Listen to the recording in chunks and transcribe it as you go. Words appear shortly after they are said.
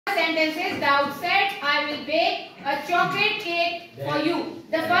Sentence is, Daud said, I will bake a chocolate cake for you.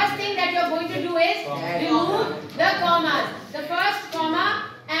 The first thing that you are going to do is remove the commas. The first comma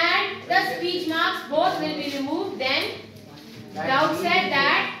and the speech marks both will be removed. Then Daud said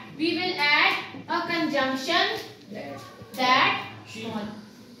that we will add a conjunction that she will.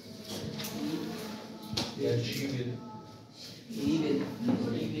 He will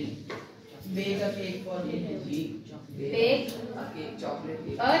bake a cake for me. Bake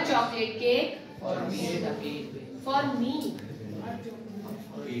a chocolate cake for me. For me.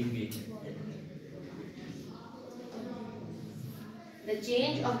 The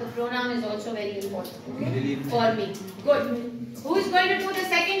change of the pronoun is also very important. Okay? For me. Good. Who is going to do the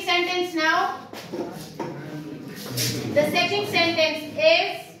second sentence now? The second sentence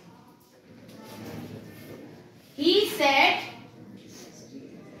is, he said,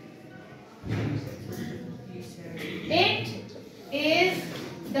 it is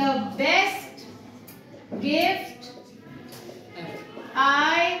the best gift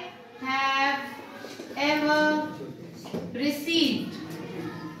I have ever received.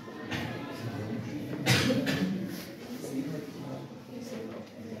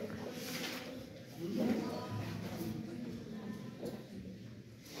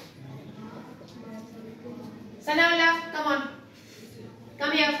 Sanaullah, come on.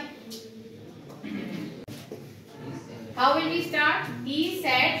 Come here. How will we start? He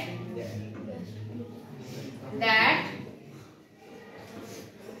said that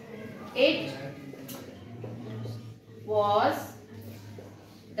it was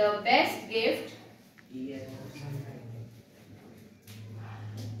the best gift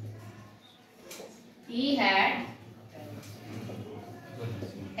he had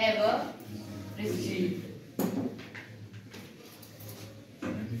ever received.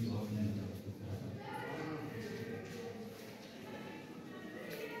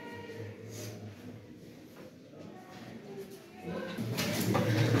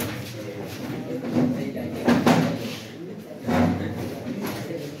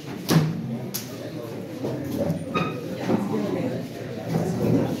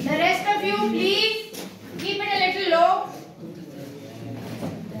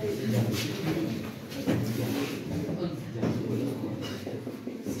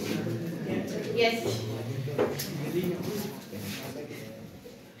 Yes.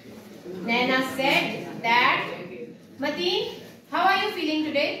 Naina said that, Mateen, how are you feeling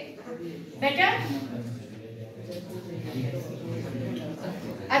today? Better?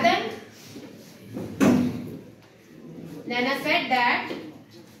 Adan? Naina said that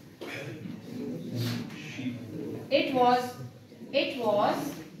it was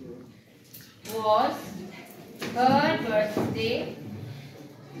her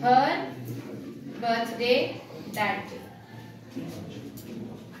birthday that day.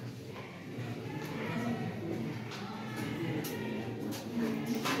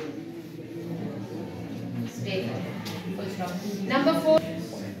 Stay. Full stop. Number 4.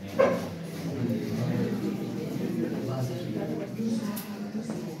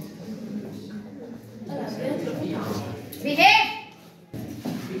 Behave.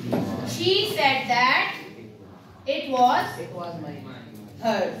 She said that it was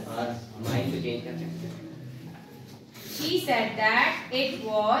hers. She said that it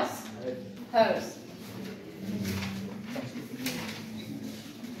was hers.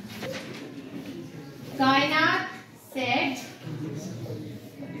 Kainat said,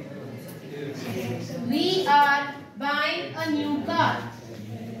 we are buying a new car.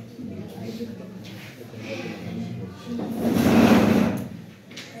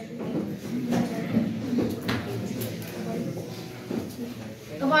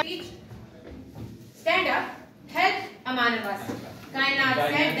 Come on, stand up. Help Aman Abbas. Kainat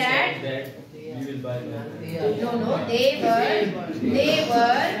said that we will buy. No, they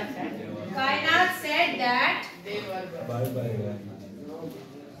were. Kainat said that they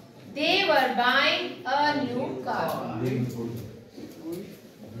were buying a new car.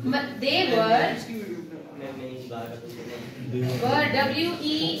 They were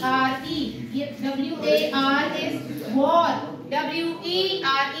W-E-R-E. W-A-R is war.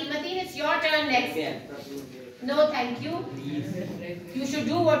 W-E-R-E. Mateen, it's your turn next. No, thank you. You should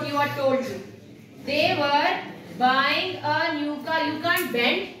do what you are told to. They were buying a new car. You can't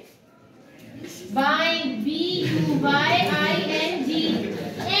bend. Buying. B-U-Y-I-N-G.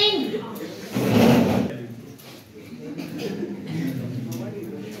 Ing.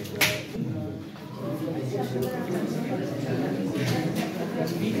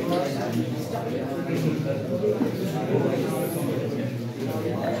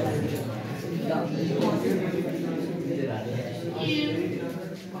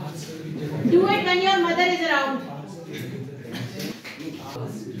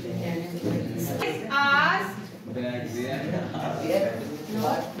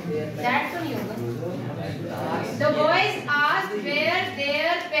 That's on yoga. The boys asked where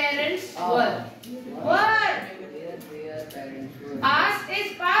their parents were. Were. Asked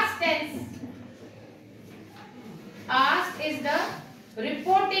is past tense. Asked is the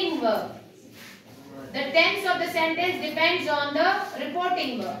reporting verb. The tense of the sentence depends on the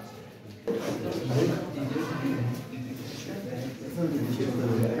reporting verb.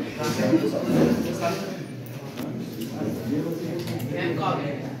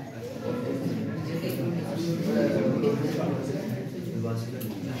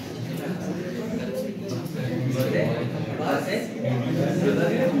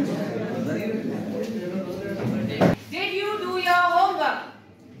 Did you do your homework?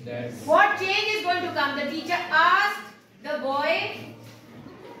 What change is going to come? The teacher asked the boy.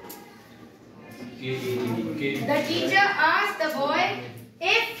 The teacher asked the boy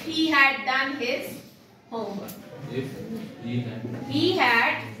if he had done his homework. If He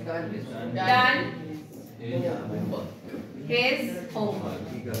had done his homework.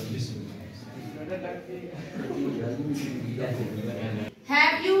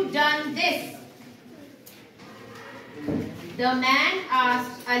 Have you done this? The man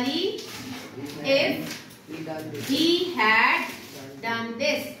asked Ali if he had done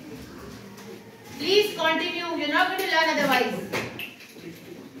this. Please continue. You're not going to learn otherwise.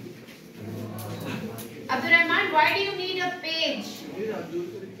 Abdul Rahman, why do you need a page?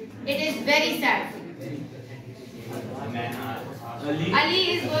 It is very sad. Ali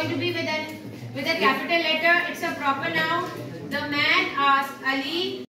is going to be with a capital letter. It's a proper noun. The man asked Ali.